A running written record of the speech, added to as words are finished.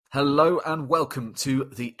Hello and welcome to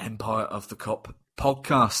the Empire of the Kop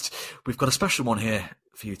podcast. We've got a special one here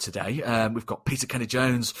for you today. We've got Peter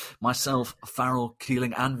Kenny-Jones, myself, Farrell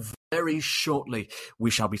Keeling, and very shortly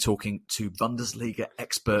we shall be talking to Bundesliga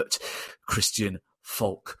expert Christian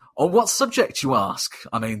Falk. On what subject, you ask?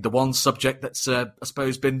 I mean, the one subject that's, I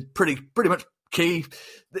suppose, been pretty much key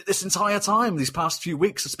this entire time, these past few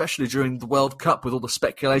weeks, especially during the World Cup, with all the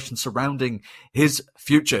speculation surrounding his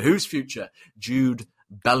future. Whose future? Jude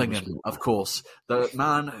Bellingham, of course, the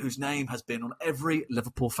man whose name has been on every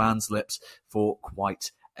Liverpool fan's lips for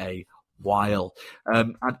quite a while.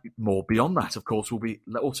 And more beyond that, of course, we'll be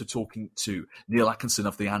also talking to Neil Atkinson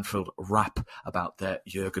of the Anfield Wrap about their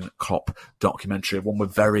Jurgen Klopp documentary, one we're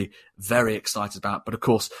very, very excited about. But of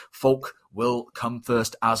course, Falk will come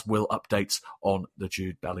first, as will updates on the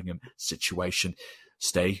Jude Bellingham situation.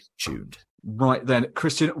 Stay tuned. Right then,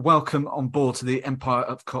 Christian, welcome on board to the Empire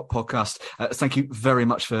of Kop podcast. Thank you very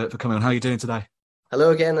much for coming on. How are you doing today? Hello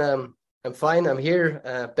again. I'm fine. I'm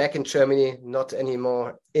here, back in Germany, not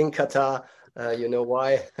anymore in Qatar. You know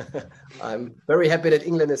why. I'm very happy that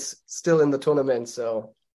England is still in the tournament,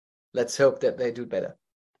 so let's hope that they do better.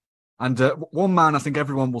 And one man I think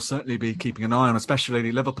everyone will certainly be keeping an eye on,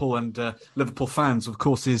 especially Liverpool and Liverpool fans, of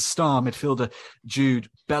course, is star midfielder Jude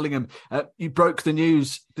Bellingham. You broke the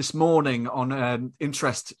news this morning on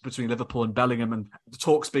interest between Liverpool and Bellingham and the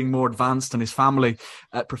talks being more advanced and his family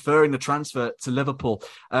preferring the transfer to Liverpool.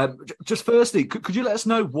 Just firstly, could you let us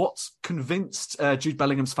know what's convinced Jude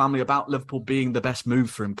Bellingham's family about Liverpool being the best move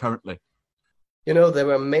for him currently? You know, there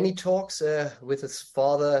were many talks with his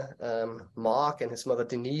father, Mark, and his mother,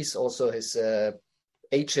 Denise. Also, his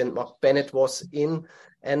agent, Mark Bennett, was in.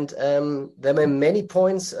 And there were many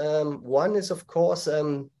points. One is, of course,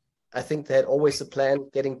 I think they had always a plan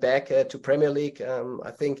getting back to Premier League. I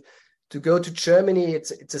think to go to Germany,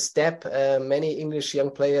 it's a step. Many English young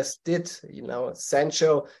players did. You know,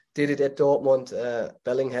 Sancho did it at Dortmund.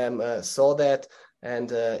 Bellingham saw that.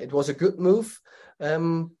 And it was a good move.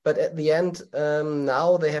 But at the end,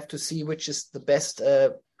 now they have to see which is the best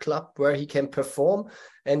club where he can perform.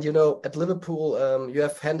 And, you know, at Liverpool, you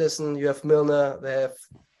have Henderson, you have Milner, they have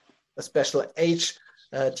a special age.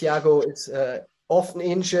 Thiago is often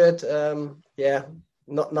injured.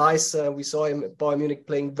 Not nice. We saw him at Bayern Munich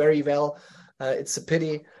playing very well. It's a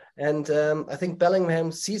pity. And I think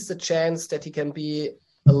Bellingham sees the chance that he can be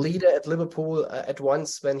a leader at Liverpool at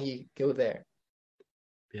once when he go there.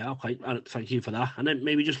 Yeah, okay. Thank you for that. And then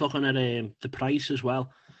maybe just looking at the price as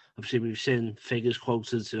well. Obviously, we've seen figures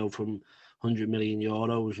quoted, from 100 million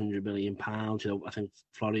euros, 100 million pounds. I think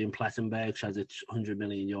Florian Plettenberg says it's 100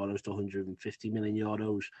 million euros to 150 million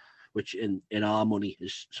euros, which in our money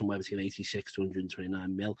is somewhere between 86 to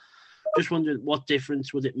 129 mil. Just wondering, what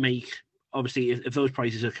difference would it make? Obviously, if those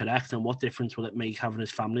prices are correct, and what difference will it make having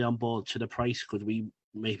his family on board to the price? Could we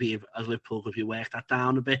maybe, as Liverpool, could we work that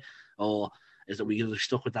down a bit, or is that we're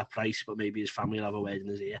stuck with that price, but maybe his family will have a word in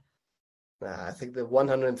his ear? I think the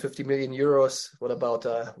 150 million euros, what about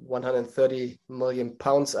 130 million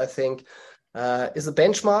pounds, I think, is a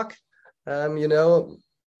benchmark.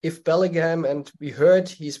 If Bellingham, and we heard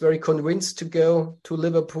he's very convinced to go to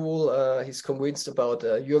Liverpool, he's convinced about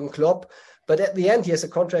Jurgen Klopp, but at the end he has a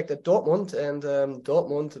contract at Dortmund, and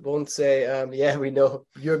Dortmund won't say, we know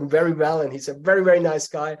Jurgen very well, and he's a very, very nice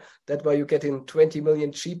guy. That's why you get him 20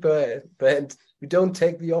 million cheaper, but we don't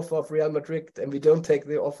take the offer of Real Madrid, and we don't take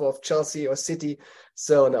the offer of Chelsea or City.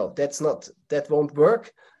 So no, that won't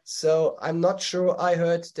work. So I'm not sure. I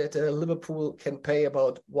heard that Liverpool can pay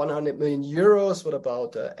about 100 million euros. What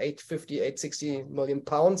about 860 million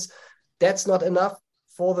pounds? That's not enough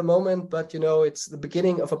for the moment, but it's the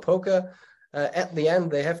beginning of a poker. At the end,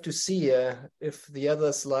 they have to see if the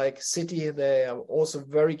others like City, they are also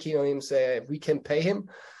very keen on him, say we can pay him.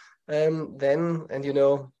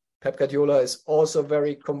 Pep Guardiola is also a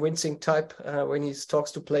very convincing type when he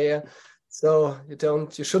talks to player. So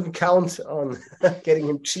you shouldn't count on getting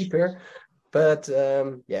him cheaper. But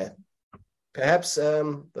perhaps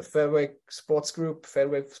the Fairway Sports Group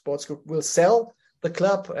will sell the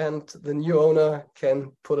club, and the new owner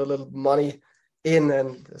can put a little money in,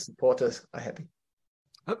 and the supporters are happy.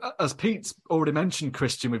 As Pete's already mentioned,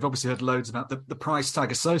 Christian, we've obviously heard loads about the price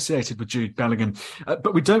tag associated with Jude Bellingham,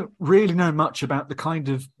 but we don't really know much about the kind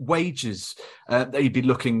of wages that you'd be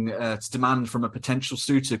looking to demand from a potential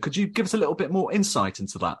suitor. Could you give us a little bit more insight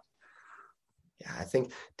into that? Yeah, I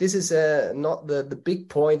think this is not the big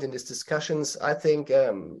point in these discussions. I think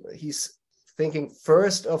he's thinking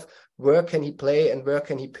first of where can he play and where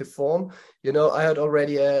can he perform. I heard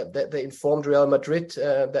already that they informed Real Madrid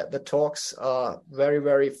that the talks are very,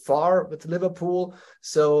 very far with Liverpool.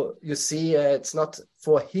 So you see, it's not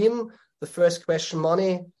for him the first question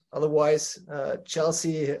money. Otherwise,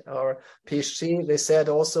 Chelsea or PSG, they said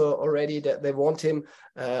also already that they want him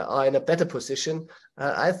are in a better position.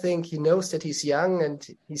 I think he knows that he's young and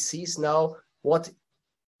he sees now what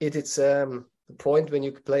it's the point when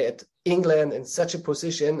you play at England in such a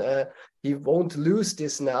position. He won't lose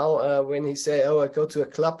this now when he say, I go to a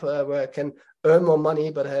club where I can earn more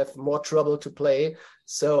money, but I have more trouble to play.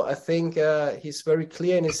 So I think he's very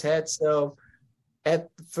clear in his head. So at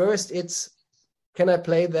first it's, can I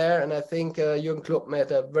play there? And I think Jurgen Klopp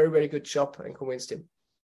made a very, very good job and convinced him.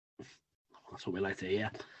 That's what we like to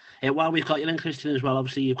hear. While we've got you in, Christian, as well,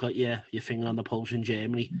 obviously you've got your finger on the pulse in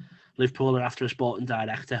Germany. Liverpool are after a sporting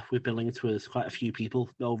director. We've been linked with quite a few people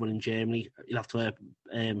over in Germany. You'll have to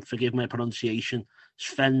forgive my pronunciation.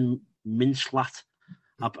 Sven Minslat.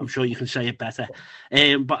 I'm sure you can say it better.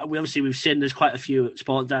 But we've seen there's quite a few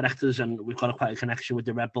sporting directors, and we've got quite a connection with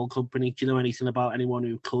the Red Bull company. Do you know anything about anyone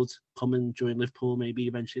who could come and join Liverpool maybe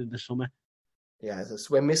eventually in the summer? Yeah, so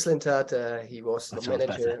Sven Mislintat, he was the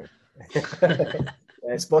manager,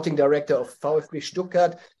 sporting director of VfB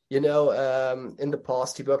Stuttgart. In the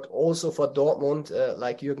past, he worked also for Dortmund,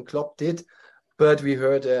 like Jurgen Klopp did. But we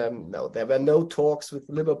heard, no, there were no talks with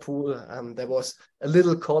Liverpool. There was a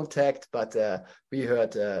little contact, but we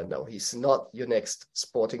heard, no, he's not your next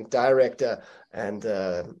sporting director. And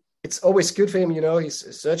it's always good for him,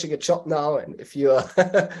 he's searching a job now. And if you are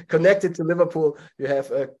connected to Liverpool, you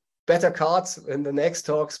have better cards in the next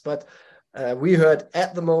talks. But we heard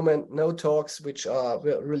at the moment no talks, which are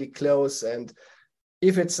really close. And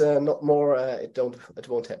if it's not more, it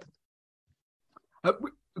won't happen.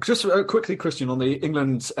 Just quickly, Christian, on the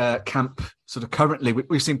England camp, sort of currently,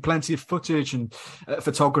 we've seen plenty of footage and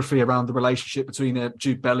photography around the relationship between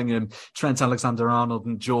Jude Bellingham, Trent Alexander-Arnold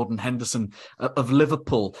and Jordan Henderson of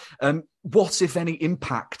Liverpool. What, if any,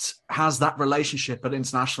 impact has that relationship at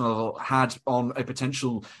international level had on a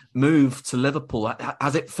potential move to Liverpool?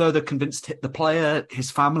 Has it further convinced the player, his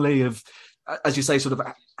family, of, as you say, sort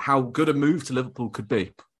of how good a move to Liverpool could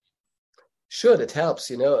be? Sure, that helps.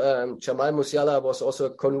 Jamal Musiala was also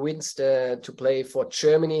convinced to play for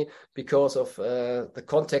Germany because of the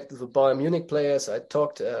contact with the Bayern Munich players. I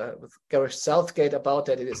talked with Gareth Southgate about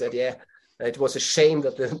that. He said, it was a shame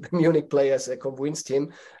that the Munich players convinced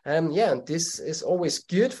him. And this is always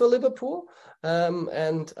good for Liverpool.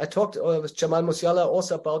 And I talked with Jamal Musiala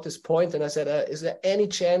also about this point, and I said, is there any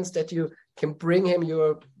chance that you can bring him?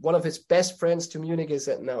 You're one of his best friends to Munich. He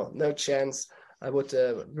said, no chance. I would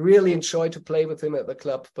really enjoy to play with him at the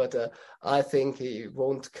club, but I think he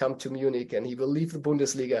won't come to Munich and he will leave the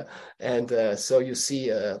Bundesliga. And so you see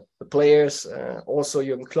the players, also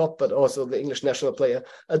Jurgen Klopp, but also the English national player,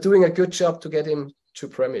 are doing a good job to get him to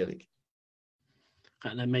Premier League.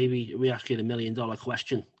 And then maybe we ask you the $1 million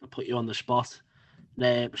question. I'll put you on the spot.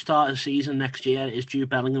 The start of the season next year, is Jude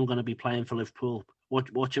Bellingham going to be playing for Liverpool? What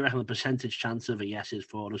do you reckon the percentage chance of a yes is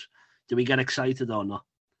for us? Do we get excited or not?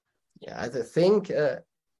 Yeah, I think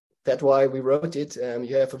that's why we wrote it.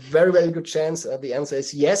 You have a very, very good chance. The answer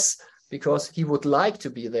is yes, because he would like to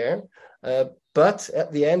be there. But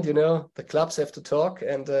at the end, the clubs have to talk,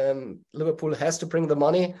 and Liverpool has to bring the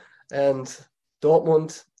money. And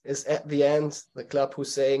Dortmund is at the end the club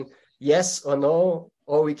who's saying yes or no,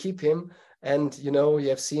 or we keep him. And, you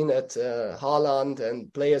have seen at Haaland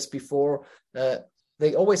and players before,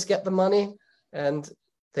 they always get the money and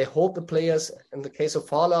they hold the players. In the case of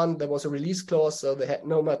Haaland, there was a release clause, so they had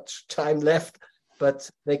no much time left, but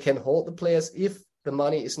they can hold the players if the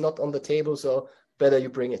money is not on the table, so better you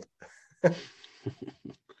bring it.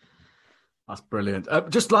 That's brilliant.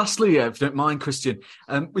 Just lastly, if you don't mind, Christian,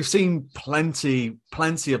 we've seen plenty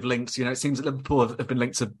of links. It seems that Liverpool have been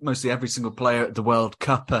linked to mostly every single player at the World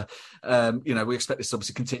Cup. We expect this to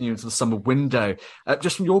obviously continue into the summer window.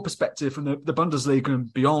 Just from your perspective, from the Bundesliga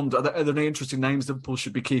and beyond, are there any interesting names Liverpool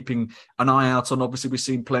should be keeping an eye out on? Obviously, we've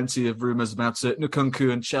seen plenty of rumours about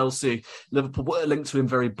Nkunku and Chelsea. Liverpool were linked to him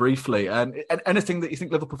very briefly. Anything that you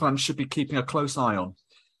think Liverpool fans should be keeping a close eye on?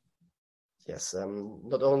 Yes,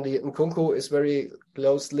 not only Nkunku is very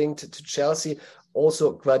close linked to Chelsea,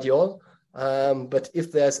 also Guardiola. But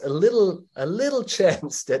if there's a little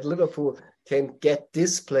chance that Liverpool can get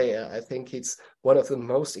this player, I think it's one of the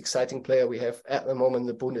most exciting players we have at the moment in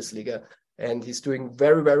the Bundesliga, and he's doing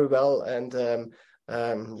very, very well. And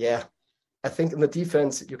I think in the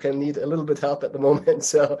defense you can need a little bit help at the moment.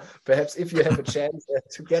 So perhaps if you have a chance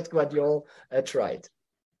to get Guardiola, try it.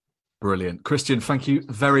 Brilliant. Christian, thank you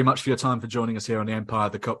very much for your time for joining us here on the Empire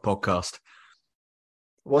of the Kop podcast. It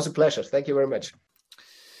was a pleasure. Thank you very much.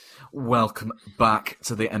 Welcome back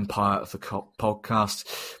to the Empire of the Kop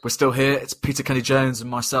podcast. We're still here. It's Peter Kenny-Jones and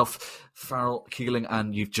myself, Farrell Keeling,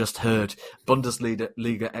 and you've just heard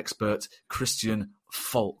Bundesliga expert Christian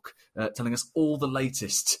Falk telling us all the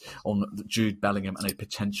latest on Jude Bellingham and a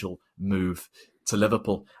potential move to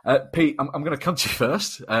Liverpool. Pete, I'm going to come to you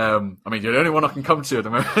first. I mean, you're the only one I can come to at the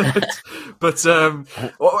moment. But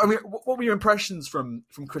what were your impressions from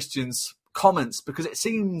Christian's comments? Because it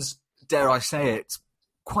seems, dare I say it,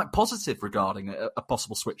 quite positive regarding a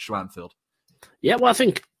possible switch to Anfield. Yeah, well, I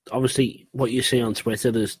think obviously what you see on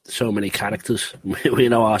Twitter, there's so many characters. We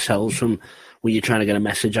know ourselves from when you're trying to get a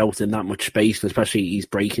message out in that much space, and especially he's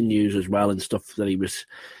breaking news as well and stuff that he was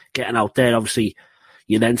getting out there. Obviously,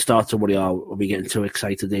 you then start to worry, are we getting too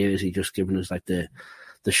excited here? Is he just giving us like the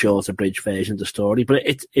shorter bridge version of the story? But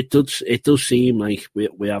it does seem like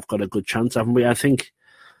we have got a good chance, haven't we? I think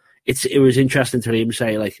it was interesting to hear him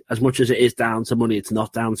say, like, as much as it is down to money, it's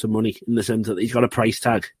not down to money in the sense that he's got a price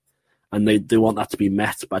tag and they want that to be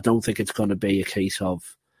met. But I don't think it's going to be a case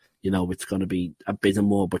of, it's going to be a bit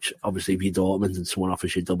more. But obviously, if you're Dortmund and someone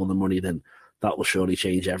offers you double the money, then that will surely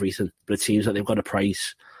change everything. But it seems like they've got a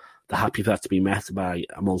price. They're happy for that to be met by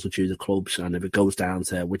a multitude of clubs. And if it goes down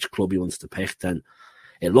to which club he wants to pick, then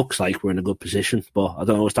it looks like we're in a good position. But I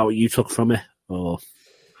don't know, is that what you took from it? Or...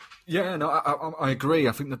 Yeah, no, I agree.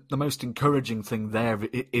 I think the most encouraging thing there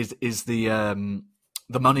is the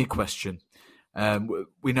money question.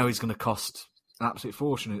 We know he's going to cost an absolute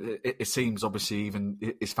fortune. It seems, obviously, even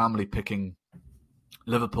his family picking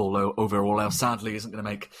Liverpool over all else, sadly, isn't going to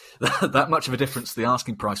make that much of a difference to the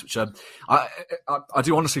asking price, which I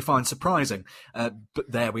do honestly find surprising. But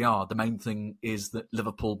there we are. The main thing is that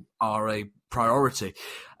Liverpool are a priority.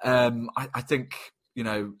 I think,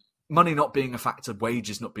 money not being a factor,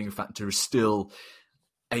 wages not being a factor is still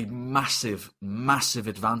a massive, massive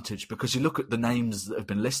advantage, because you look at the names that have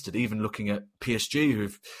been listed, even looking at PSG,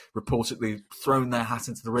 who've reportedly thrown their hat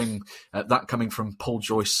into the ring, that coming from Paul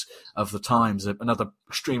Joyce of The Times, another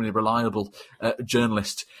extremely reliable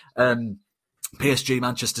journalist. PSG,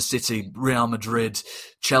 Manchester City, Real Madrid,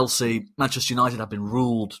 Chelsea, Manchester United have been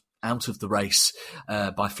ruled out of the race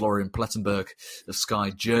by Florian Plettenberg of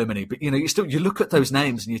Sky Germany. But, you look at those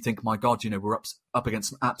names and you think, my God, we're up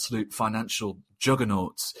against some absolute financial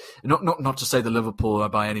juggernauts. Not to say that Liverpool are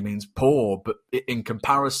by any means poor, but in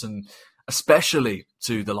comparison, especially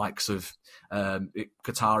to the likes of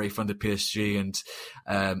Qatari-funded PSG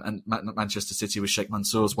and Manchester City with Sheikh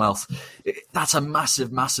Mansour's wealth, that's a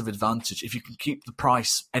massive, massive advantage. If you can keep the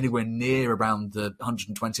price anywhere near around the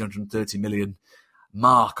 120, 130 million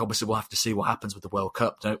mark, obviously we'll have to see what happens with the World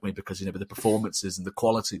Cup, don't we? Because, with the performances and the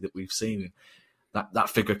quality that we've seen, that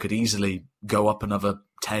figure could easily go up another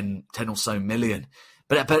 10 or so million.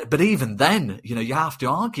 But even then, you have to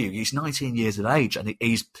argue he's 19 years of age and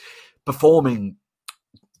he's performing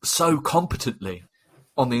so competently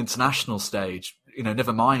on the international stage,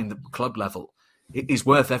 never mind the club level. He's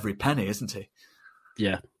worth every penny, isn't he?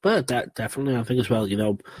 Yeah, but definitely, I think as well,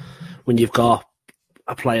 when you've got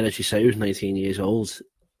a player, as you say, who's 19 years old,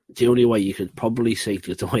 the only way you could probably see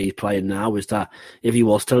the way he's playing now is that if he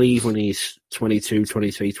was to leave when he's 22,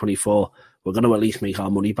 23, 24, we're going to at least make our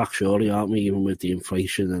money back, surely, aren't we, even with the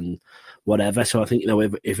inflation and whatever. So I think,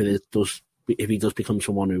 if he does become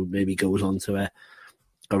someone who maybe goes on to a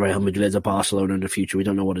Real Madrid or Barcelona in the future, we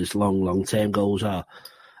don't know what his long-term goals are.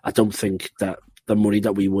 I don't think that the money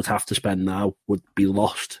that we would have to spend now would be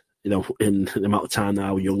lost, in the amount of time that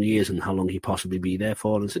our young he is and how long he possibly be there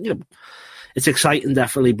for. And so, it's exciting,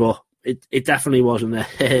 definitely, but it definitely wasn't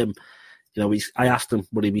I asked him,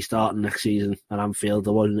 would he be starting next season at Anfield?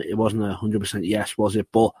 It wasn't 100% yes, was it?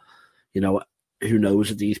 But, who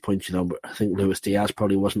knows at these points, but I think Luis Diaz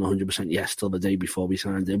probably wasn't 100% yes till the day before we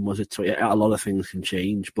signed him, was it? So a lot of things can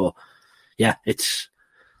change, but yeah, it's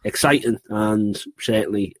exciting, and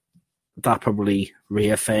certainly that probably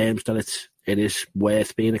reaffirms that it is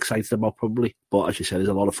worth being excited about, probably. But as you said, there's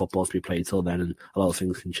a lot of football to be played till then, and a lot of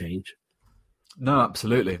things can change. No,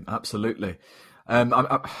 absolutely. I'll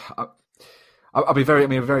be very.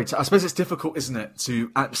 I suppose it's difficult, isn't it,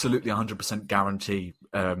 to absolutely 100% guarantee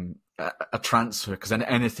a transfer, because then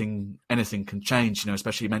anything can change.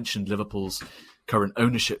 Especially you mentioned Liverpool's current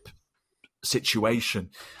ownership situation.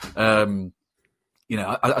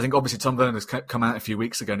 I think obviously Tom Werner's come out a few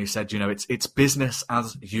weeks ago and he said, it's business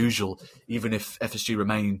as usual, even if FSG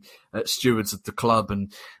remain stewards of the club.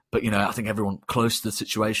 But I think everyone close to the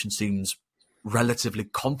situation seems relatively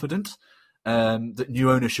confident that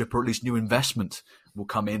new ownership, or at least new investment, will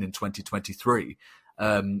come in 2023.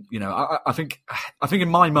 I think in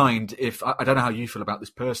my mind, if I don't know how you feel about this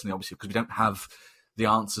personally, obviously, because we don't have the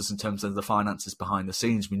answers in terms of the finances behind the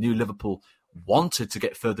scenes. We knew Liverpool wanted to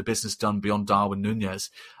get further business done beyond Darwin Núñez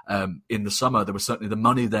in the summer. There was certainly the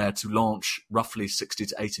money there to launch roughly 60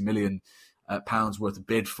 to 80 million pounds worth of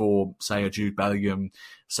bid for, say, a Jude Bellingham,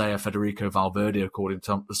 say a Federico Valverde, according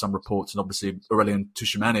to some reports, and obviously Aurelien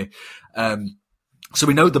Tchouameni. So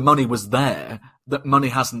we know the money was there. That money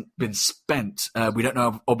hasn't been spent. We don't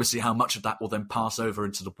know, obviously, how much of that will then pass over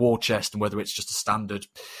into the war chest and whether it's just a standard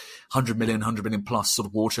 100 million plus sort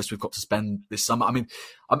of war chest we've got to spend this summer. I mean,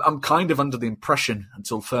 I'm kind of under the impression,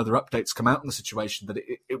 until further updates come out in the situation, that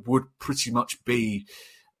it would pretty much be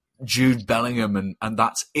Jude Bellingham and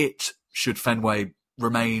that's it, should Fenway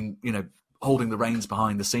remain, holding the reins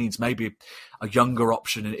behind the scenes. Maybe a younger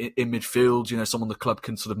option in midfield, someone the club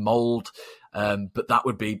can sort of mould. But that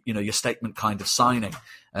would be, your statement kind of signing.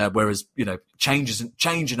 Whereas, change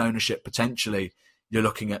in ownership, potentially, you're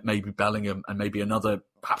looking at maybe Bellingham and maybe another,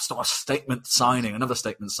 perhaps not another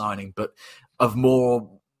statement signing, but of more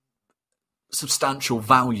substantial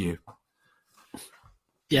value.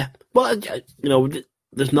 Yeah. Well,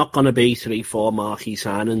 there's not going to be 3-4 marquee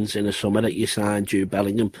signings in the summer that you sign Jude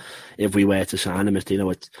Bellingham if we were to sign him.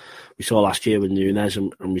 We saw last year with Núñez,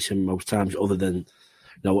 and we see most times, other than,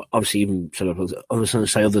 obviously even sort of, other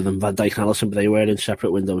than Van Dijk and Alisson, but they were in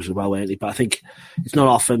separate windows as well, weren't they? But I think it's not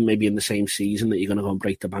often, maybe in the same season, that you're going to go and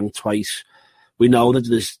break the bank twice. We know that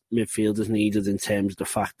there's midfielders needed in terms of the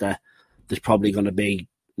fact that there's probably going to be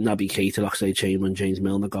Naby Keita, Oxlade-Chamberlain, James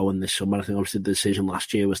Milner going this summer. I think obviously the decision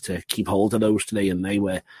last year was to keep hold of those today, and they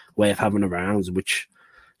were worth having around, which,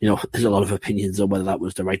 there's a lot of opinions on whether that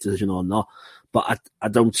was the right decision or not. But I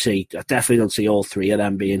definitely don't see all three of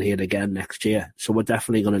them being here again next year. So we're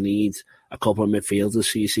definitely going to need a couple of midfielders.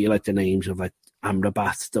 So you see like the names of like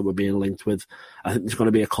Amrabat that we're being linked with. I think there's going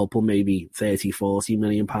to be a couple, maybe 30, 40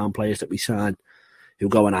 million pound players that we sign who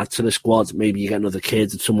go and add to the squad. Maybe you get another kid,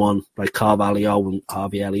 someone like Carvalho and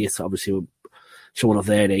Harvey Elliott, obviously someone of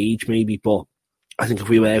their age maybe. But I think if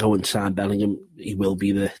we were going to sign Bellingham, he will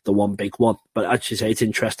be the one big one. But as you say, it's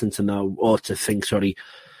interesting to know, or to think,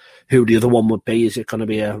 who the other one would be. Is it going to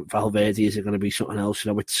be a Valverde? Is it going to be something else?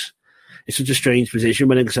 It's such a strange position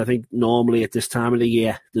we're in, because I think normally at this time of the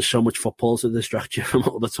year, there's so much football to distract you from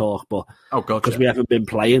all the talk. But because we haven't been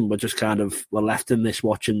playing, we're just we're left in this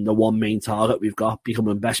watching the one main target we've got,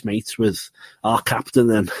 becoming best mates with our captain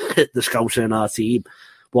and the scouser in our team.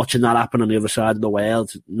 Watching that happen on the other side of the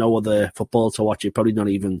world, no other football to watch. Probably not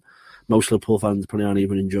even, most Liverpool fans probably aren't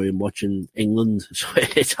even enjoying watching England. So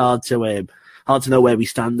it's hard to know where we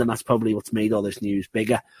stand, and that's probably what's made all this news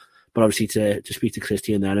bigger. But obviously to speak to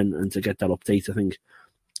Christian there and to get that update, I think,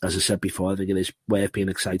 as I said before, I think it is worth being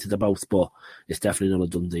excited about, but it's definitely not a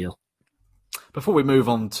done deal. Before we move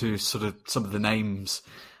on to sort of some of the names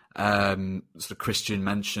sort of Christian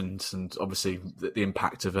mentioned, and obviously the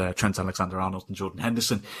impact of Trent Alexander-Arnold and Jordan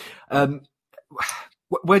Henderson,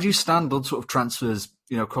 where do you stand on sort of transfers,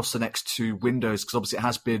 across the next two windows? Because obviously it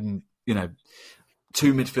has been,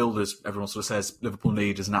 two midfielders, everyone sort of says Liverpool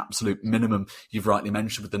need as an absolute minimum. You've rightly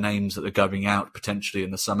mentioned with the names that are going out potentially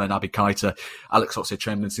in the summer. Naby Keita, Alex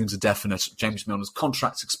Oxlade-Chamberlain seems a definite. James Milner's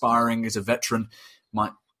contract's expiring, is a veteran,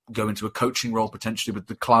 might go into a coaching role potentially with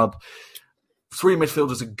the club. Three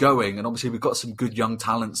midfielders are going, and obviously we've got some good young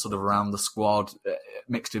talent sort of around the squad,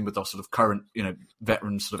 mixed in with our sort of current,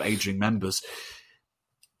 veteran sort of aging members.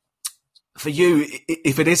 For you,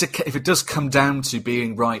 if it does come down to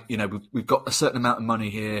being right, we've got a certain amount of money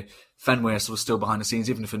here. Fenway are sort of still behind the scenes,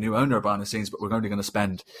 even if a new owner are behind the scenes, but we're only going to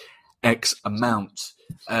spend X amount.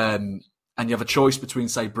 And you have a choice between,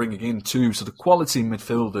 say, bringing in two sort of quality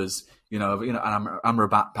midfielders,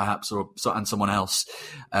 Amrabat perhaps, and someone else,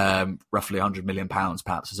 roughly £100 million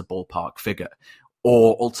perhaps as a ballpark figure,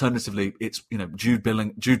 or alternatively, it's Jude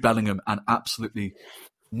Bellingham and absolutely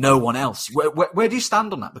no one else. Where do you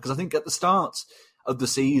stand on that? Because I think at the start of the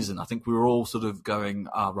season, I think we were all sort of going,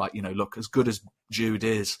 right, look, as good as Jude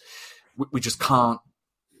is, we just can't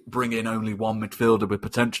bring in only one midfielder with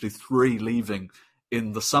potentially three leaving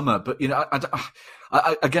in the summer. But,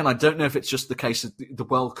 I don't know if it's just the case of the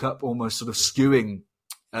World Cup almost sort of skewing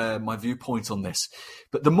my viewpoint on this.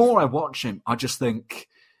 But the more I watch him, I just think,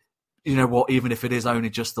 even if it is only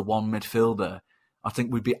just the one midfielder, I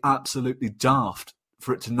think we'd be absolutely daft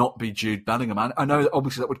for it to not be Jude Bellingham. I know that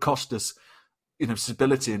obviously that would cost us,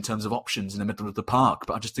 stability in terms of options in the middle of the park,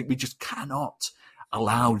 but I just think we just cannot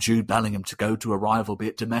allow Jude Bellingham to go to a rival, be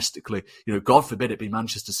it domestically, God forbid it be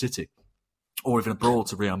Manchester City, or even abroad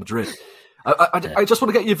to Real Madrid. I just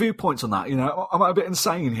want to get your viewpoints on that. Am I a bit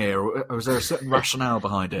insane here, or is there a certain rationale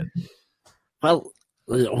behind it? Well,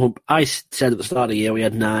 I said at the start of the year we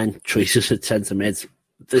had 9 choices at centre mid.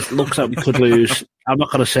 This looks like we could lose. I'm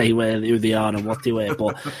not going to say who they are and what they were,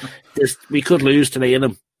 but we could lose 3 of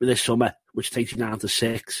them this summer, which takes you down to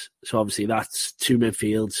 6. So obviously that's 2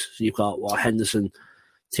 midfields. So you've got Henderson,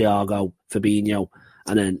 Thiago, Fabinho,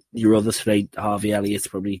 and then your other 3, Harvey Elliott,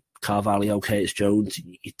 probably Carvalho, Curtis Jones.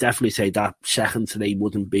 You'd definitely say that second 3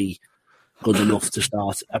 wouldn't be good enough to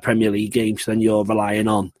start a Premier League game. So then you're relying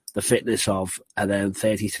on the fitness of and then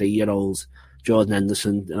 33-year-olds, Jordan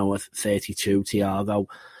Henderson, with 32, Thiago,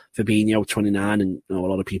 Fabinho, 29, and a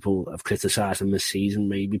lot of people have criticised him this season,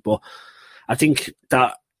 maybe. But I think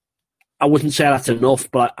that I wouldn't say that's enough,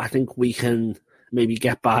 but I think we can maybe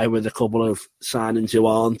get by with a couple of signings who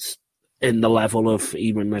aren't in the level of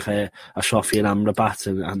even like a Sofian Amrabat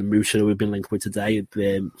and Musa, who we've been linked with today,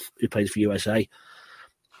 who plays for USA.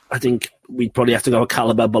 I think we'd probably have to go a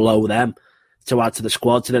calibre below them to add to the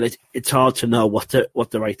squad. So that it's hard to know what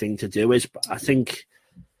the right thing to do is. But I think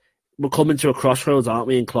we're coming to a crossroads, aren't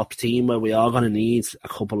we, in Klopp's team, where we are going to need a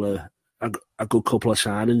good couple of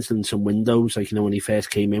signings and some windows. Like, when he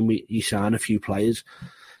first came in, he signed a few players.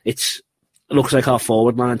 It looks like our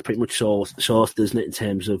forward line's pretty much sourced, isn't it, in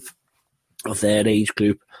terms of their age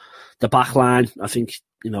group. The back line, I think,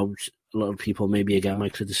 a lot of people maybe again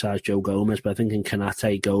might criticise Joe Gomez, but I think in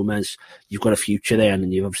Kanate, Gomez, you've got a future there, and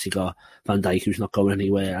then you've obviously got Van Dijk, who's not going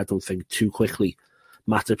anywhere, I don't think, too quickly.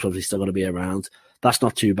 Matip's probably still going to be around. That's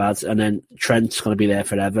not too bad. And then Trent's going to be there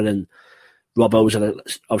forever, and Robbo's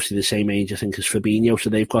obviously the same age, I think, as Fabinho, so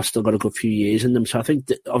they've still got a good few years in them. So I think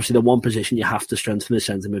that obviously the one position you have to strengthen is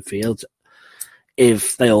centre midfield.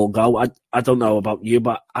 If they all go, I don't know about you,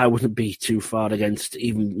 but I wouldn't be too far against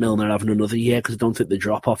even Milner having another year, because I don't think the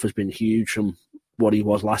drop-off has been huge from what he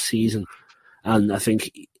was last season. And I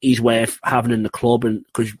think he's worth having in the club, and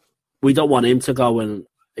because we don't want him to go, and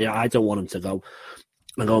I don't want him to go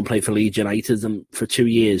and play for Leeds United and for 2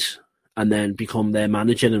 years and then become their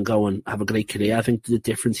manager and go and have a great career. I think the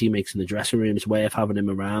difference he makes in the dressing room is worth having him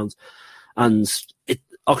around. And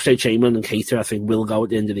Oxlade-Chamberlain and Keita, I think, will go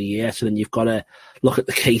at the end of the year. So then you've got to look at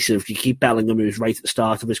the case of you keep Bellingham, who's right at the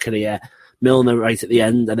start of his career, Milner right at the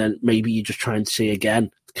end, and then maybe you just try and see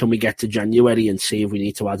again, can we get to January and see if we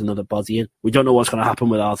need to add another body in? We don't know what's going to happen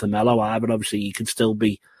with Arthur Melo either. Obviously, he could still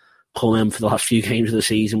be calling him for the last few games of the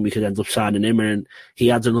season. We could end up signing him, and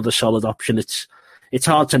he adds another solid option. It's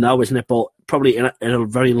hard to know, isn't it? But probably in a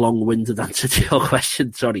very long-winded answer to your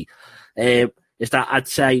question, sorry, is that I'd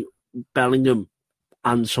say Bellingham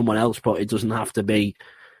and someone else, but it doesn't have to be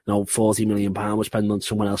 £40 million we're spending on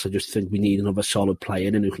someone else. I just think we need another solid player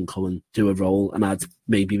in who can come and do a role, and I'd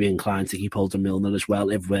maybe be inclined to keep hold of Milner as well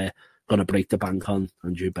if we're going to break the bank on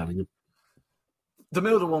Jude Bellingham. The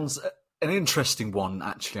Milner one's an interesting one,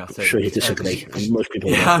 actually, I think. I'm sure you disagree. Most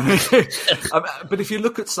people but if you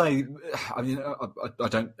look at, say, I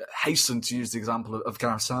don't hasten to use the example of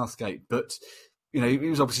Gareth Southgate, but he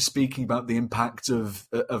was obviously speaking about the impact of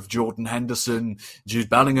Jordan Henderson. Jude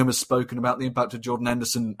Bellingham has spoken about the impact of Jordan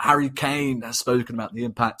Henderson. Harry Kane has spoken about the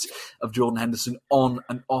impact of Jordan Henderson on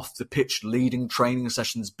and off the pitch, leading training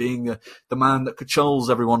sessions, being the man that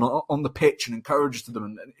cajoles everyone on the pitch and encourages them.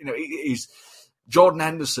 And he's Jordan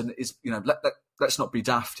Henderson is, let's not be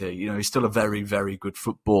daft here. He's still a very, very good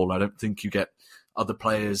footballer. I don't think you get other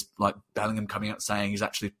players like Bellingham coming out saying he's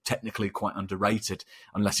actually technically quite underrated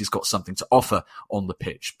unless he's got something to offer on the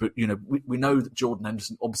pitch. But, we know that Jordan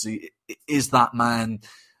Henderson obviously is that man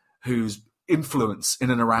whose influence in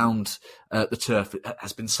and around the turf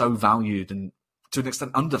has been so valued and to an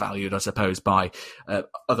extent undervalued, I suppose, by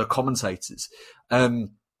other commentators.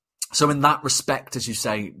 So in that respect, as you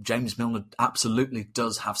say, James Milner absolutely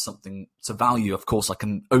does have something to value. Of course, I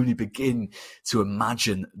can only begin to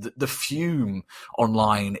imagine the fume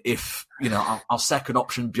online if, our second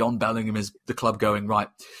option beyond Bellingham is the club going, right,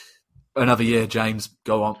 another year, James,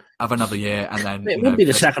 go on, have another year. And then it wouldn't be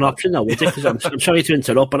the second option, though, would it? Because I'm sorry to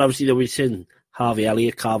interrupt, but obviously we've seen Harvey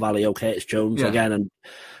Elliott, Carvalho, Curtis Jones again, and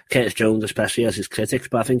Curtis Jones especially as his critics.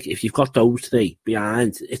 But I think if you've got those 3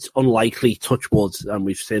 behind, it's unlikely, touch wood, and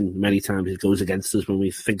we've seen many times it goes against us when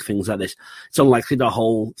we think things like this, it's unlikely the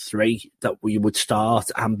whole 3 that we would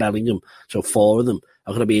start and Bellingham, so 4 of them,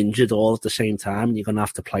 are going to be injured all at the same time, and you're going to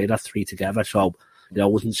have to play that 3 together. So I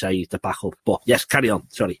wouldn't say the backup. But yes, carry on,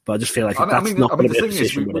 sorry. But I just feel like that's not going to be a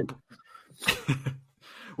position with it.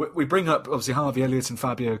 We bring up, obviously, Harvey Elliott and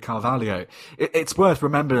Fabio Carvalho. It's worth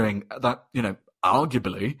remembering that,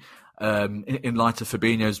 arguably, in light of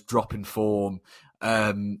Fabinho's drop in form,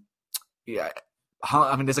 there's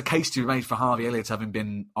a case to be made for Harvey Elliott having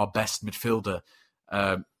been our best midfielder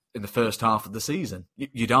in the first half of the season,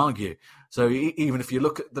 you'd argue. So even if you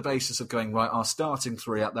look at the basis of going, right, our starting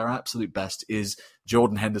three at their absolute best is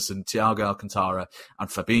Jordan Henderson, Thiago Alcantara and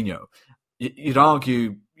Fabinho, you'd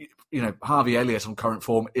argue, Harvey Elliott on current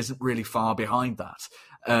form isn't really far behind that.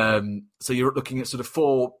 So you're looking at sort of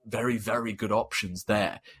four very, very good options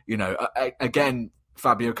there. Again,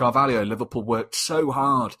 Fabio Carvalho, Liverpool worked so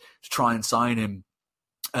hard to try and sign him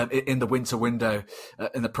in the winter window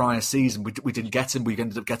in the prior season. We didn't get him. We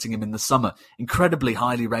ended up getting him in the summer. Incredibly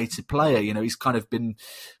highly rated player. He's kind of been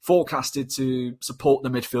forecasted to support the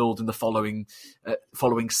midfield in the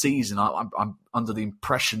following season. I'm under the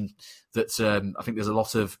impression that I think there's a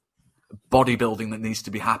lot of bodybuilding that needs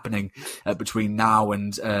to be happening between now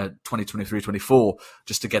and 2023-24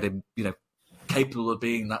 just to get him, capable of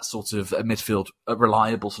being that sort of a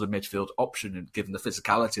reliable sort of midfield option, and given the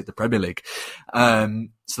physicality of the Premier League. So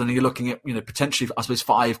then you're looking at, potentially, I suppose,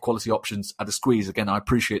 5 quality options at a squeeze. Again, I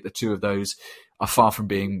appreciate the 2 of those are far from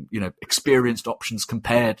being, experienced options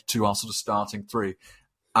compared to our sort of starting 3.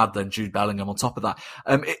 Add then Jude Bellingham on top of that.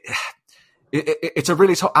 It's a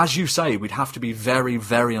really tough, as you say, we'd have to be very,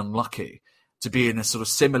 very unlucky to be in a sort of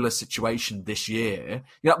similar situation this year.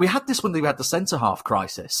 We had this when we had the centre-half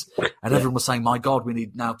crisis, and everyone was saying, my God, we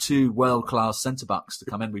need now 2 world-class centre-backs to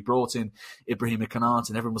come in. We brought in Ibrahima Konate,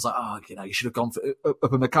 and everyone was like, you should have gone for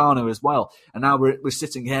Upamecano as well. And now we're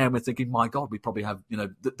sitting here and we're thinking, my God, we probably have,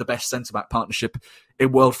 the best centre-back partnership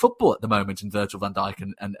in world football at the moment in Virgil van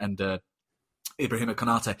Dijk and Ibrahima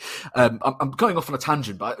Konate. I'm going off on a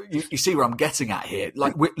tangent, but you see where I'm getting at here.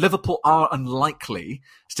 Like, Liverpool are unlikely,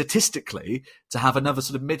 statistically, to have another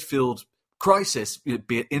sort of midfield crisis,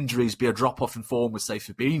 be it injuries, be a drop-off in form with, say,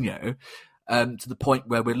 Fabinho, to the point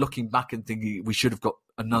where we're looking back and thinking we should have got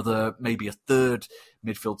another, maybe a third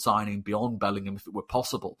midfield signing beyond Bellingham if it were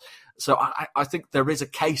possible. So I think there is a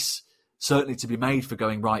case certainly to be made for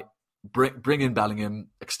going, right, bring in Bellingham,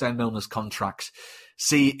 extend Milner's contract,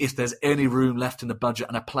 see if there's any room left in the budget,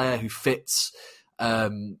 and a player who fits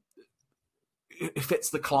the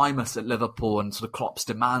climate at Liverpool and sort of Klopp's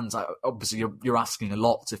demands. Obviously, you're asking a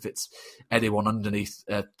lot if it's anyone underneath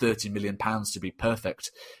 £30 million to be perfect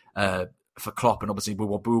for Klopp, and obviously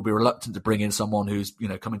we'll be reluctant to bring in someone who's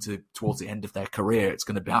coming towards the end of their career. It's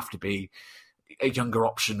going to have to be a younger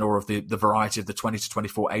option, or of the variety of the 20 to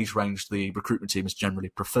 24 age range the recruitment team has generally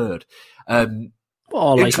preferred.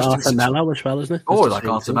 Or like Arthur Mello as well, isn't it? Or like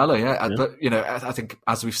Arthur Mello, yeah. But, I think,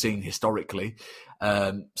 as we've seen historically,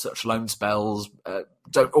 such loan spells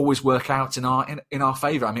don't always work out in our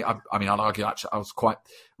favour. I'd argue, actually, I was quite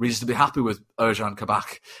reasonably happy with Özcan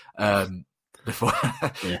Kabak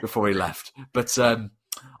before he left. But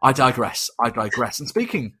I digress. And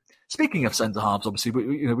speaking of centre-halves, obviously,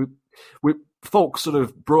 we Falk sort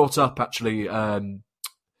of brought up, actually,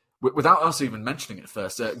 without us even mentioning it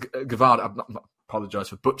first, Gvardiol, I apologise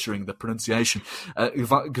for butchering the pronunciation,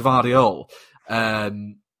 Gvardiol.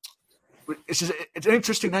 It's an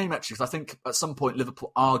interesting name, actually, because I think at some point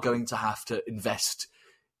Liverpool are going to have to invest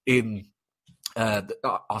in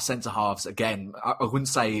our centre-halves again. I wouldn't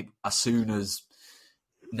say as soon as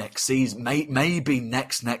next season, maybe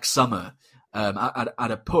next summer,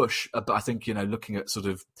 at a push, but I think, looking at sort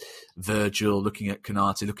of Virgil, looking at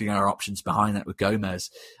Konate, looking at our options behind that with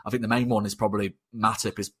Gomez, I think the main one is probably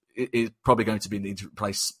Matip is probably going to be needed to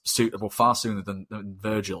replace suitable far sooner than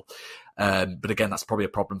Virgil. But again, that's probably a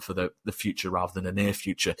problem for the future rather than the near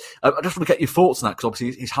future. I just want to get your thoughts on that, because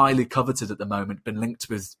obviously he's highly coveted at the moment, been linked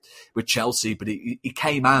with Chelsea, but he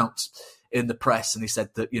came out in the press and he said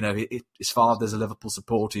that, his father's a Liverpool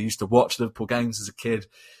supporter. He used to watch Liverpool games as a kid.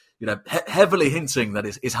 Heavily hinting that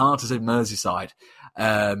his heart is in Merseyside.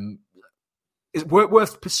 Is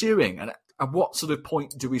worth pursuing? And at what sort of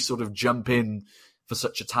point do we sort of jump in for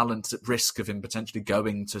such a talent at risk of him potentially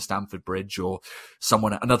going to Stamford Bridge or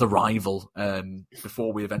another rival,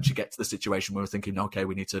 before we eventually get to the situation where we're thinking, okay,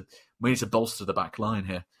 we need to bolster the back line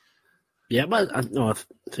here? Yeah, well, I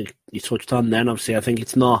think you touched on then. Obviously, I think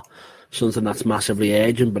it's not something that's massively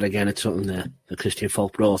urgent, but again, it's something that Christian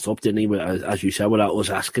Falk brought up, didn't he? As you said, without us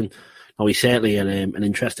asking. Now, he's certainly an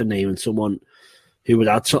interesting name and someone who would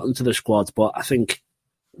add something to the squad. But I think,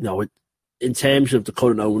 in terms of the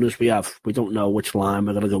current owners we have, we don't know which line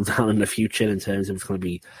we're going to go down in the future in terms of if it's going to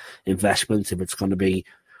be investment, if it's going to be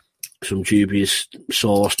some dubious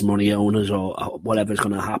sourced money owners or whatever's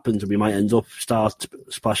going to happen. So we might end up start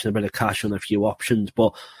splashing a bit of cash on a few options.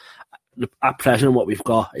 But at present, what we've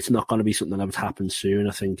got, it's not going to be something that would happen soon.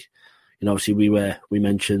 I think, obviously we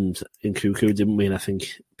mentioned in Cuckoo, didn't we? And I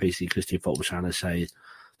think basically Christian Falk was trying to say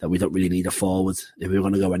that we don't really need a forward. If we were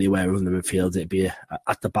going to go anywhere in the midfield, it'd be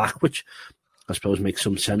at the back, which I suppose makes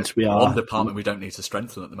some sense. We are one department we don't need to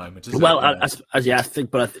strengthen at the moment, is well, it? I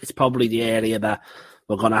think, but it's probably the area that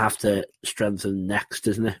we're going to have to strengthen next,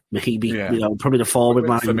 isn't it? Maybe probably the forward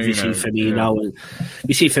line. You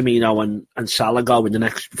see Firmino and Salah go in the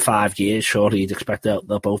next 5 years. Surely you'd expect they'll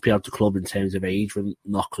both be out the club in terms of age,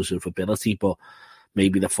 not because of ability, but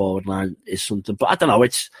maybe the forward line is something. But I don't know.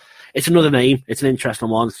 It's another name. It's an interesting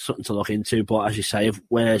one. It's something to look into. But as you say, if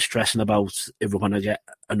we're stressing about if we're going to get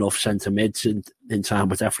enough centre mids in time,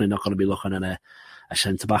 we're definitely not going to be looking at a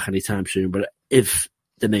centre back anytime soon. But if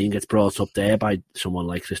the name gets brought up there by someone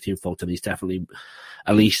like Christian Falk, then he's definitely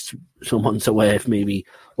at least someone to worth maybe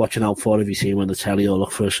watching out for if you see him on the telly, or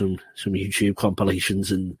look for some YouTube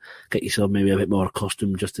compilations and get yourself maybe a bit more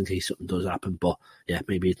accustomed just in case something does happen. But yeah,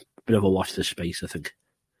 maybe a bit of a watch this space, I think.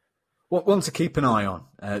 One to keep an eye on,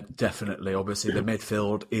 definitely. Obviously, the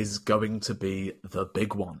midfield is going to be the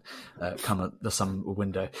big one come at the summer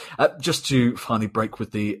window. Just to finally break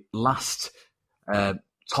with the last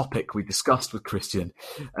topic we discussed with Christian,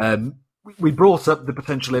 we brought up the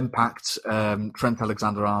potential impact Trent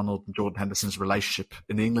Alexander-Arnold and Jordan Henderson's relationship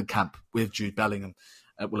in the England camp with Jude Bellingham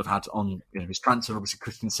will have had on his transfer. Obviously,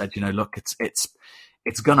 Christian said, look,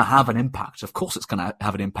 it's going to have an impact. Of course it's going to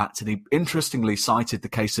have an impact. And he interestingly cited the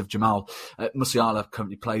case of Jamal Musiala,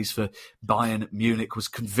 currently plays for Bayern Munich, was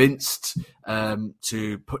convinced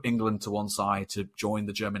to put England to one side to join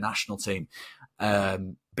the German national team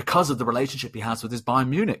because of the relationship he has with his Bayern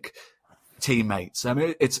Munich teammates. I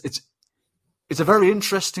mean, it's a very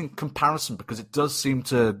interesting comparison because it does seem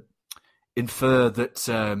to infer that,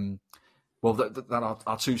 that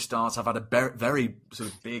our two stars have had a very sort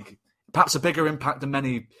of big, perhaps a bigger impact than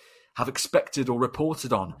many have expected or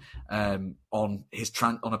reported on a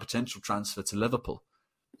potential transfer to Liverpool.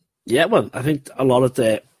 Yeah, well, I think a lot of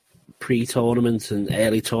the pre-tournament and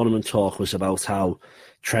early tournament talk was about how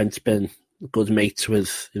Trent's been good mates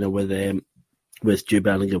with Jude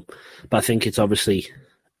Bellingham, but I think it looks like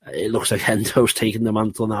Hendo's taken the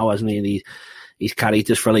mantle now, hasn't he? And he's carried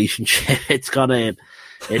this relationship. It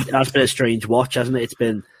has been a strange watch, hasn't it? It's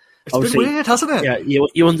been weird, hasn't it? Yeah,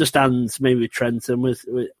 you understand maybe with Trent and with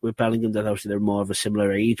Bellingham that obviously they're more of a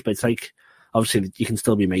similar age, but it's like obviously you can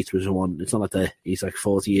still be mates with someone. It's not like he's like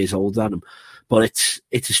 40 years older than him, but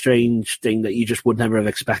it's a strange thing that you just would never have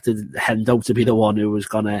expected Hendo to be the one who was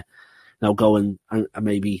gonna go and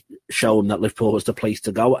maybe show him that Liverpool was the place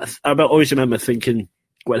to go. I always remember thinking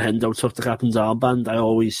when Hendo took the captain's armband, I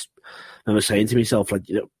always remember saying to myself,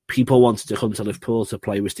 people wanted to come to Liverpool to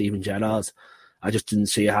play with Steven Gerrard. I just didn't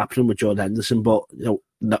see it happening with Jordan Henderson, but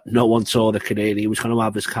no one saw the career he was going to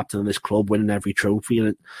have as captain of this club, winning every trophy,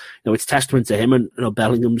 and it's testament to him. And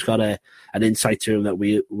Bellingham's got an insight to him that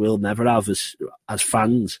we will never have as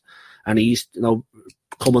fans, and he's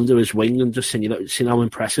come under his wing and just seen how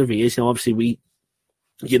impressive he is. Obviously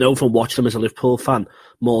from watching him as a Liverpool fan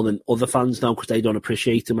more than other fans now because they don't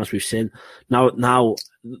appreciate him, as we've seen. Now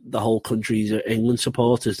the whole country's England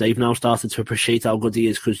supporters, they've now started to appreciate how good he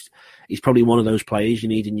is because he's probably one of those players you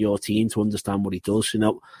need in your team to understand what he does.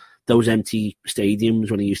 Those empty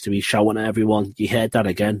stadiums when he used to be shouting at everyone, you heard that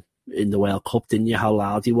again in the World Cup, didn't you? How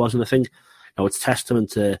loud he was. And I think it's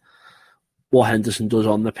testament to what Henderson does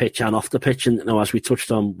on the pitch and off the pitch. And as we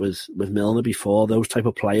touched on with Milner before, those type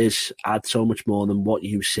of players add so much more than what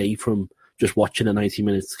you see from just watching a 90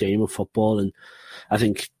 minutes game of football. And I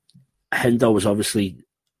think Hendo was obviously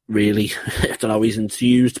really, he's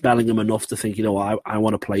enthused Bellingham enough to think, I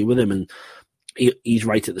want to play with him. And he's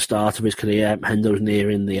right at the start of his career. Hendo's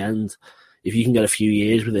nearing the end. If you can get a few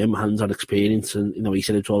years with him, hands-on experience, and he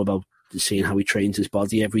said it's all about seeing how he trains his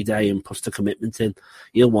body every day and puts the commitment in,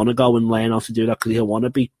 he'll want to go and learn how to do that because he'll want to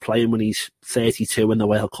be playing when he's 32 in the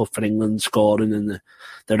World Cup for England, scoring in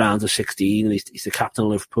the round of 16, and he's the captain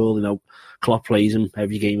of Liverpool. Klopp plays him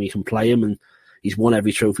every game he can play him, and he's won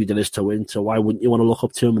every trophy there is to win, so why wouldn't you want to look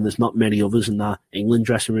up to him? And there's not many others in that England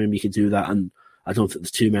dressing room you could do that, and I don't think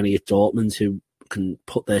there's too many at Dortmund who can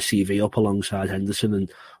put their CV up alongside Henderson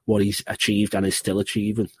and what he's achieved and is still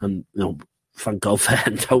achieving. And thank God for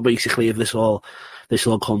Hendo, basically, if this all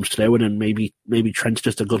comes through, and then maybe Trent's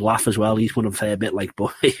just a good laugh as well. He's won a fair bit,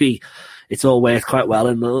 but maybe it's all worked quite well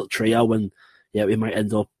in the little trio, and we might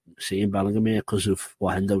end up seeing Bellingham here because of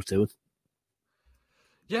what Hendo's doing.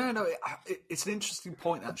 Yeah, it's an interesting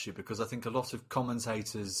point actually, because I think a lot of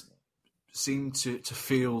commentators seem to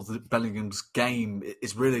feel that Bellingham's game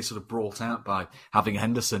is really sort of brought out by having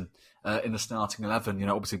Henderson in the starting 11.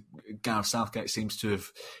 Obviously Gareth Southgate seems to have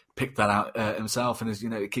picked that out himself, and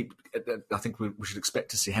I think we should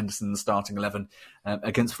expect to see Henderson in the starting 11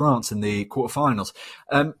 against France in the quarterfinals.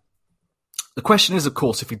 The question is, of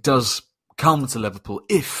course, if he does come to Liverpool,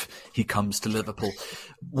 if he comes to Liverpool,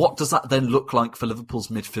 what does that then look like for Liverpool's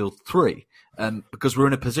midfield three? Because we're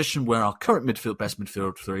in a position where our current best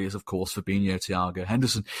midfield three is, of course, Fabinho, Thiago,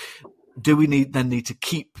 Henderson. Do we need to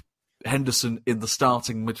keep Henderson in the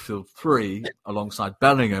starting midfield three alongside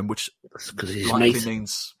Bellingham, which likely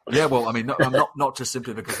means, not just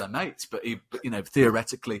simply because they're mates, but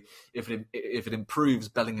theoretically, if it improves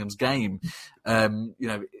Bellingham's game,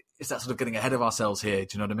 is that sort of getting ahead of ourselves here? Do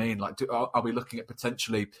you know what I mean? Like, are we looking at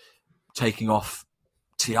potentially taking off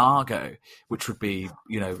Thiago, which would be,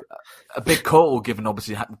 a big call given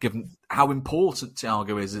how important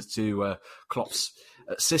Thiago is to Klopp's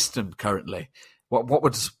system currently? What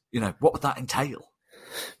would that entail?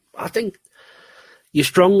 I think your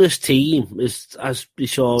strongest team is, as we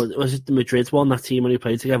saw, was it the Madrid one? That team only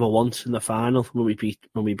played together once in the final when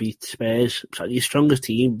we beat Spurs. So your strongest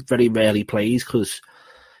team very rarely plays because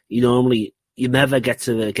you never get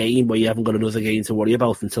to the game where you haven't got another game to worry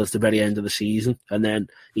about until it's the very end of the season, and then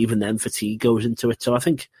even then fatigue goes into it. So I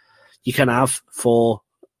think you can have 4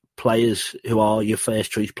 players who are your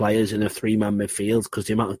first choice players in a 3-man midfield because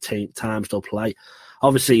the amount of times they'll play.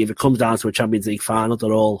 Obviously, if it comes down to a Champions League final,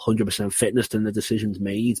 they're all 100% fitness, then the decision's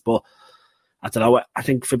made. But I don't know. I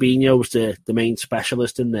think Fabinho's the main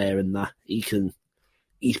specialist in there, and that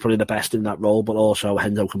he's probably the best in that role. But also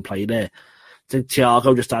Hendo can play there. I think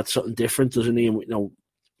Thiago just adds something different, doesn't he? And,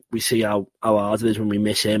 we see how hard it is when we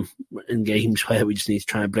miss him in games where we just need to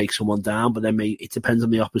try and break someone down. But then it depends on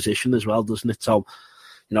the opposition as well, doesn't it? So,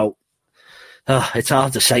 it's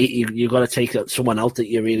hard to say. You've got to take someone out that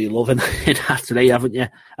you really love in that today, haven't you?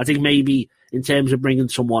 I think maybe in terms of bringing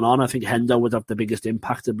someone on, I think Hendo would have the biggest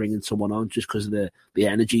impact of bringing someone on just because of the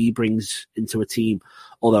energy he brings into a team.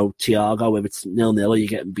 Although Thiago, if it's 0-0 or you're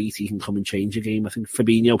getting beat, he can come and change a game. I think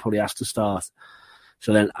Fabinho probably has to start.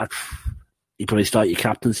 So then you probably start your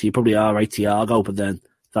captaincy. You probably are right, Thiago, but then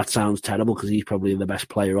that sounds terrible because he's probably the best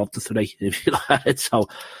player of the three, if you like it. So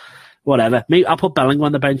whatever. Maybe I'll put Bellingham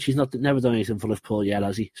on the bench. He's never done anything for Liverpool yet,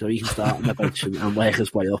 has he? So he can start on the bench and work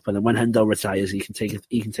his way up. And then when Hendo retires, he can take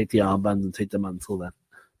the armband and take the mantle then.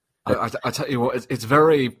 I tell you what, it's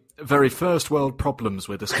very, very first world problems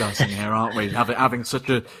we're discussing here, aren't we? Having such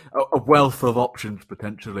a wealth of options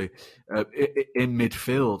potentially in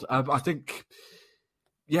midfield. I think,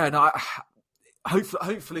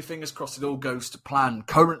 hopefully, fingers crossed, it all goes to plan.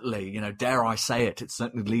 Currently, dare I say it, it's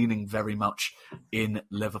certainly leaning very much in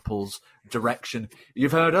Liverpool's direction.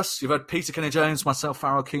 You've heard us. You've heard Peter Kenny-Jones, myself,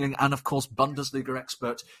 Farrell Keeling, and of course, Bundesliga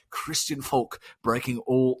expert Christian Falk breaking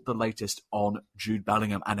all the latest on Jude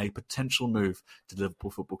Bellingham and a potential move to the Liverpool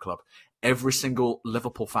Football Club. Every single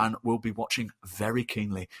Liverpool fan will be watching very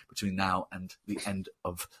keenly between now and the end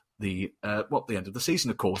of the end of the season.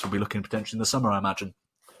 Of course, we'll be looking potentially in the summer, I imagine.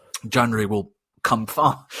 January will come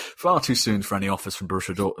far too soon for any offers from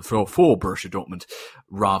Borussia Dortmund,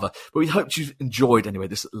 rather. But we hope you've enjoyed, anyway,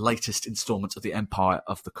 this latest instalment of the Empire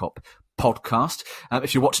of the Kop podcast.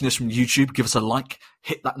 If you're watching this from YouTube, give us a like,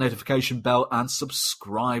 hit that notification bell, and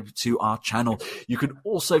subscribe to our channel. You can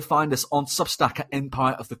also find us on Substack at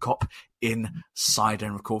Empire of the Kop Insider.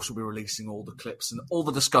 And of course, we'll be releasing all the clips and all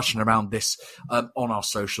the discussion around this on our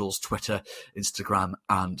socials, Twitter, Instagram,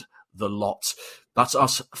 and the lot. That's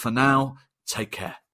us for now. Take care.